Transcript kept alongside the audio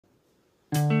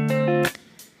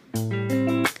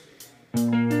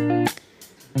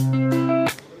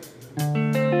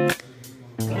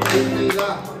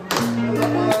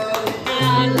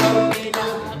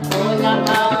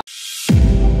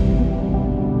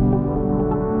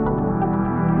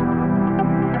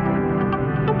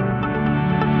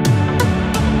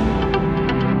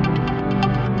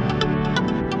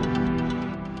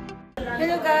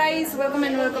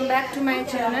To my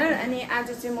channel अनि आज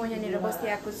चाहिँ म यहाँनिर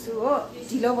बसिआएको छु हो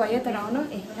ढिलो भयो तर आउनु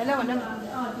ए हेलो भन न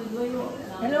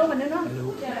हेलो भन न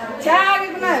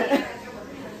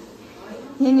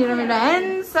यहाँनिर मेरो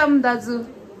ह्यान्डसम दाजु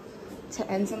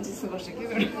ह्यान्डसम चाहिँ गर्छ के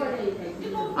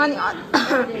अनि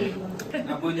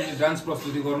डान्स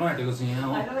प्रस्तुति गर्नु आँटेको छु यहाँ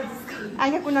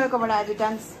आइना कुनालकोबाट आज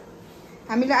डान्स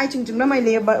हामीले आई छुङछुङ र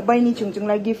मैले यो बहिनी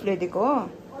छुङछुङलाई गिफ्ट ल्याइदिएको हो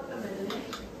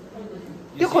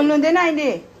त्यो खोल्नु हुँदैन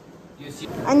अहिले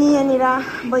अनि यहाँनिर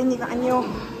बहिनीको अनि यो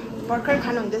भर्खर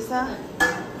खानुहुँदैछ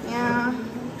यहाँ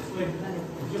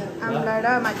आम्ला र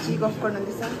माछी गफ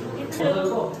गर्नुहुँदैछ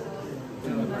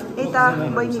यता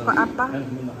बहिनीको आप्पा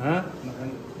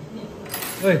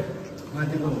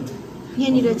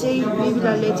यहाँनिर चाहिँ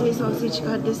बेबीलालले चाहिँ ससेज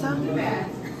काट्दैछ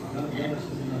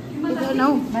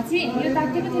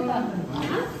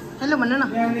हेलो भन न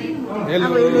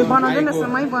अब यसले बनाउँदैन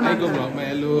समय बनाउँछ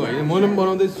हेलो हैन म पनि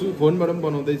बनाउँदैछु फोनबाट पनि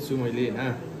बनाउँदैछु मैले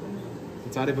हैन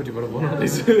चारैपट्टिबाट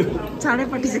बनाउँदैछु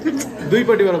चारैपट्टि चाहिँ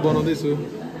दुईपट्टिबाट बनाउँदैछु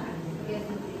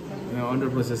अन्डर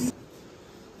प्रोसेस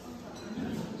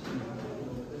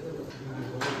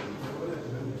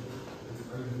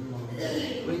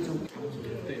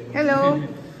हेलो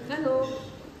हेलो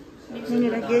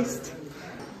यहाँनिर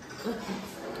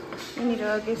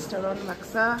गेस्टहरू आउनु भएको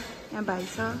छ यहाँ भाइ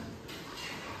छ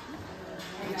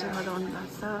आउनु भएको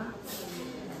छ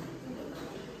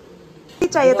के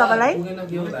चाहियो तपाईँलाई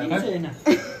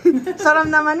सरम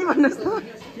नमानी भन्नुहोस् न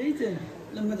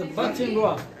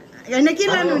होइन के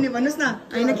लानुहुने भन्नुहोस् न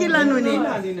होइन के लानुहुने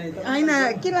होइन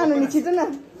के लानुहुने छिटो न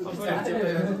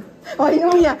होइन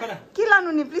यहाँ के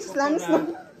लानुहुने प्लिज लानुहोस् न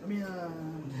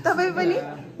तपाईँ पनि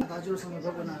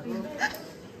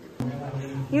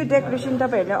यो डेकोरेसन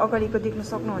तपाईँहरूले अगाडिको देख्न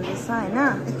सक्नुहुँदैछ होइन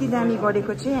यति दामी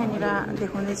गरेको चाहिँ यहाँनिर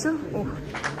देखाउँदैछु ओह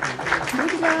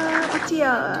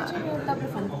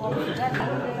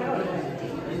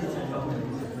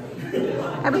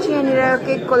अब चाहिँ यहाँनिर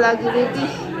केकको लागि रेडी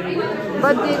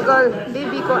बर्थडे गर्ल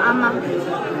बेबीको आमा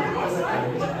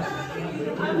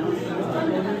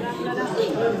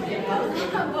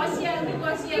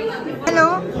हेलो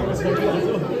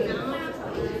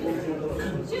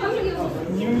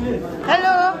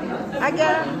हेलो आज्ञा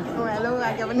हेलो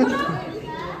आज्ञा पनि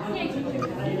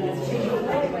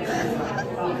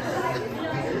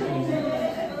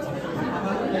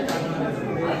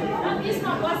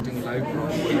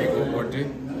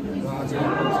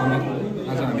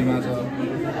आज हामीमा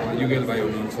आज युगेल भाइ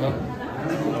हुनुहुन्छ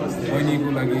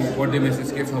बहिनीको लागि बर्थडे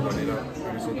मेसेज के छ भनेर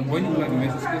हामी सोध्छौँ बहिनीको लागि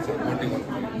मेसेज के छ बर्थडे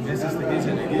गर्नु मेसेज त केही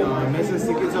छैन कि मेसेज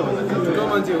चाहिँ के छ भन्दा ठुलो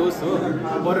मान्छे होस् हो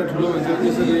बरु ठुलो मान्छे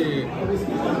त्यसरी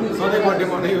सधैँ बर्थडे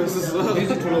मनाइयोस्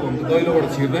त्यति ठुलो भयो भने त दैलोबाट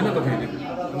छिर्दैन त फेरि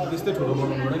त्यस्तै ठुलो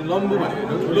बनाउनु पर्यो लम्बु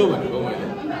भनेको ठुलो भनेको मैले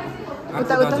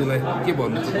आफ्नो दाजुलाई के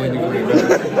भन्नु छ बहिनीको लागि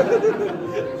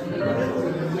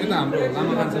यता हाम्रो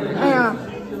लामा मान्छेले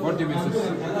बर्थडे मेसेज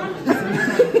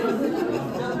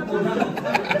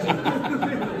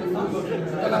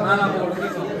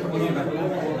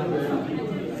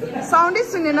साउन्डै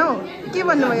सुनेन हौ के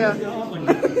भन्नुभयो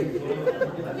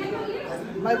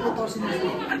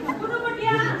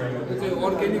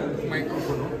अर्ग्यानिक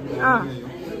माइक्रोफोन हो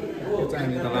त्यो चाहिँ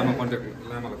हामी त लामालाई कन्ट्याक्ट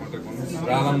गर्नु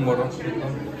रालाङबाट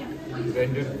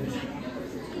ब्रान्डेड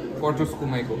कटुसको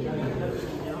माइक हो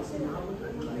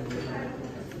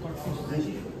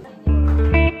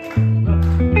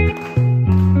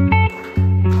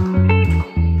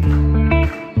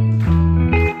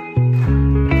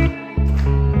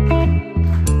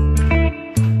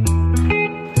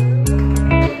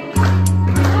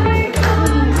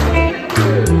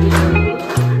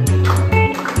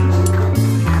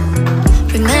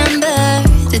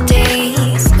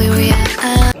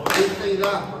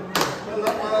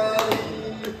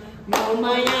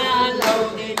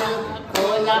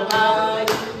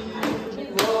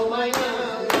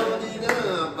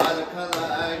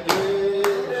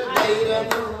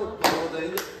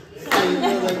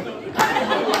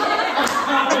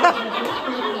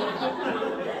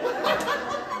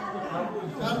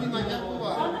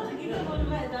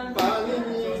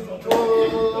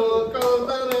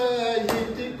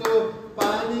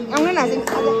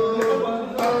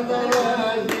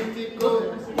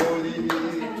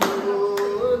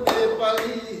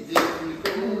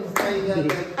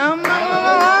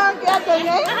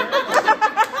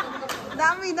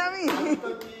Dami, dami.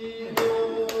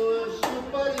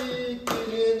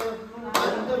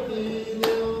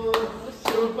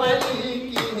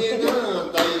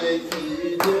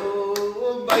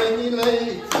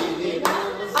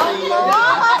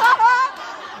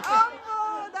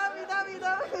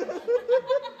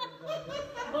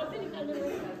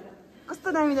 कस्तो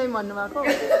दामी दामी भन्नुभएको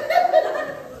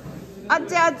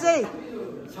अझै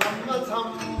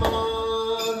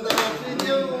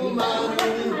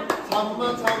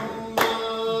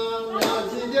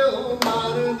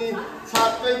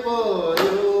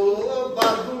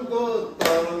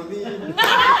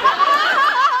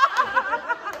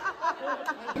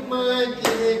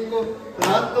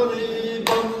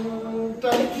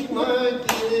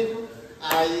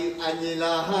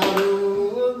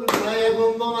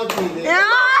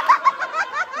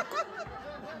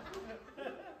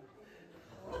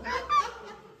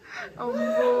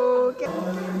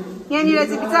यहाँनिर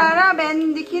चाहिँ बिचारा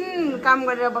बिहानदेखि काम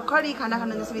गरेर भर्खरै खाना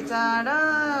खानु जस्तो बिचारा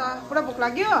पुरा भोक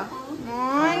लाग्यो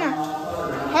हैन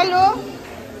हेलो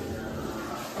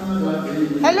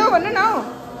हेलो भन्नु न हौ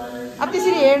अब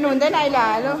त्यसरी हेर्नु हुँदैन अहिले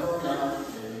हेलो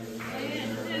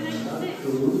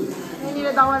यहाँनिर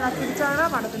दावा लाग्छ बिचारा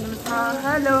भाडा तुल्नु छ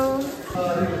हेलो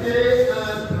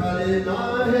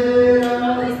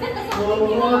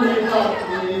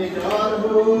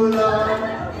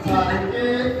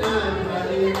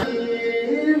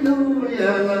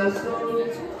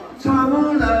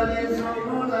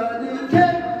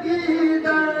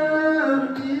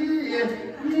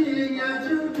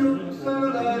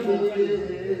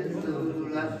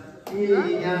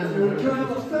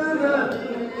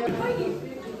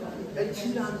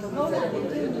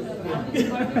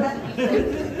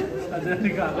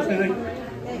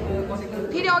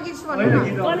फेरि अघि भन्नु न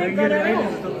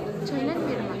छैन नि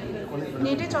मेरोमा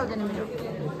नेटै चल्दैन मेरो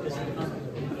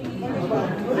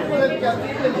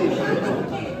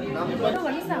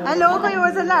हेलो खै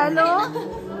वजला हेलो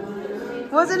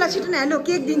वजला छिटो न हेलो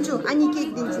केक दिन्छु अनि केक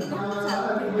दिन्छु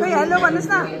खै हेलो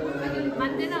भन्नुहोस् न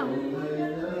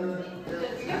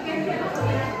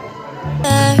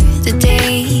The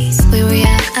days we were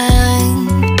young,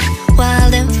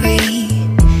 wild and free,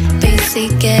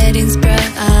 basic getting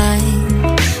sprung.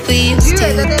 We used to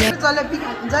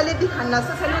jalebi खान छ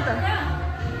छैन त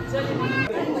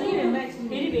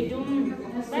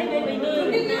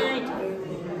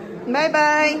बाई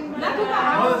बाई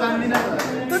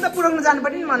तँ त पुऱ्याउनु जानु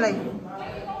पर्यो नि मलाई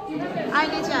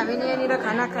अहिले चाहिँ हामीले यहाँनिर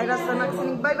खाना खाएर समाप्ति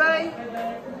by by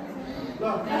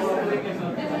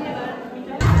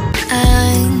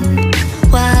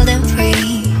wild and free,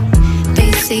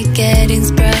 basic getting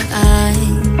sprung.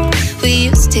 We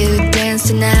used to dance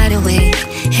the night away,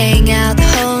 hang out the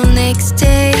whole next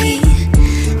day,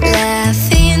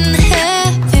 laughing,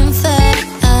 having fun.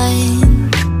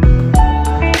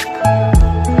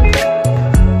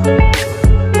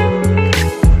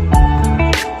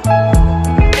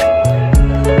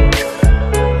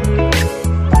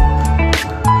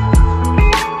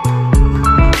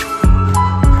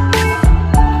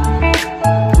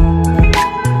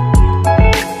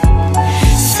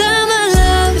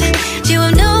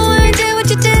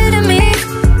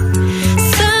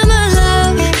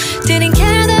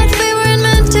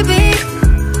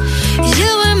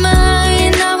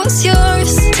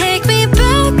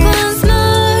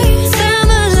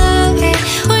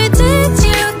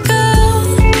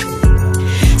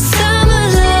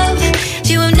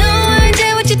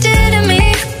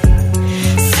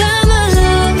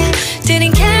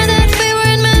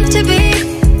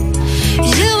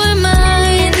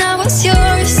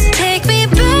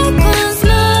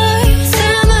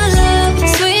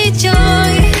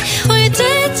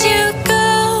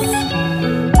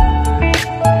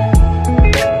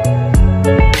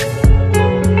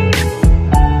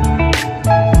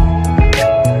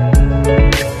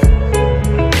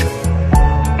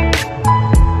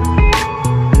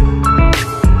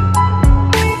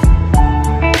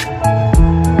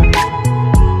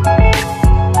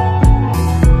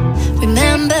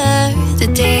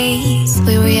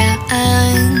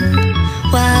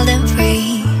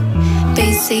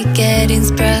 Getting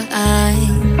sprung.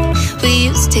 We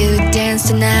used to dance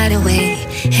the night away,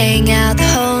 hang out the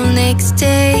whole next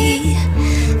day,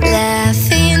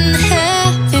 laughing,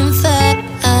 having fun.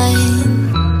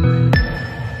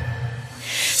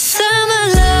 Summer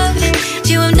love,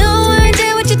 you have no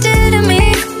idea what you did to me.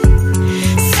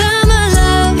 Summer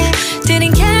love,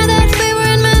 didn't care that we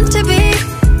weren't meant to be.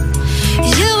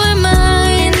 You were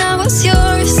mine, I was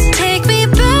yours. Take me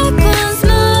back once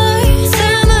more.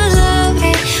 Summer love,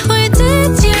 where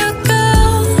did you go?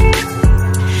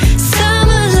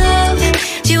 Summer love,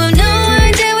 you have no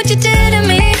idea what you did to me.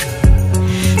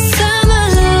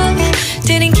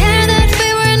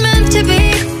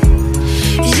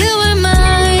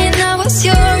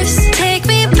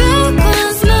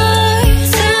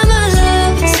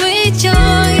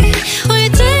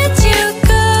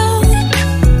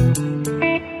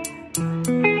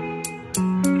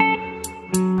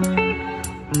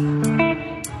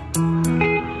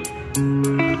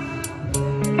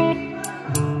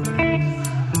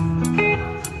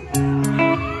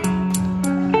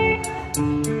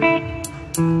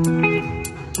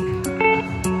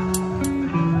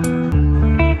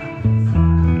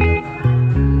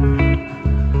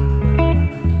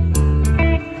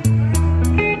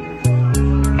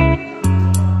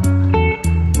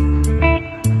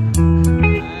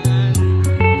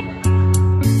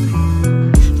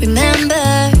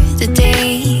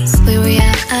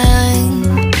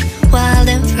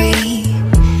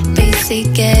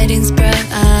 wedding's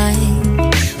bright.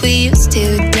 We used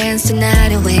to dance the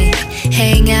night away,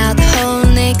 hang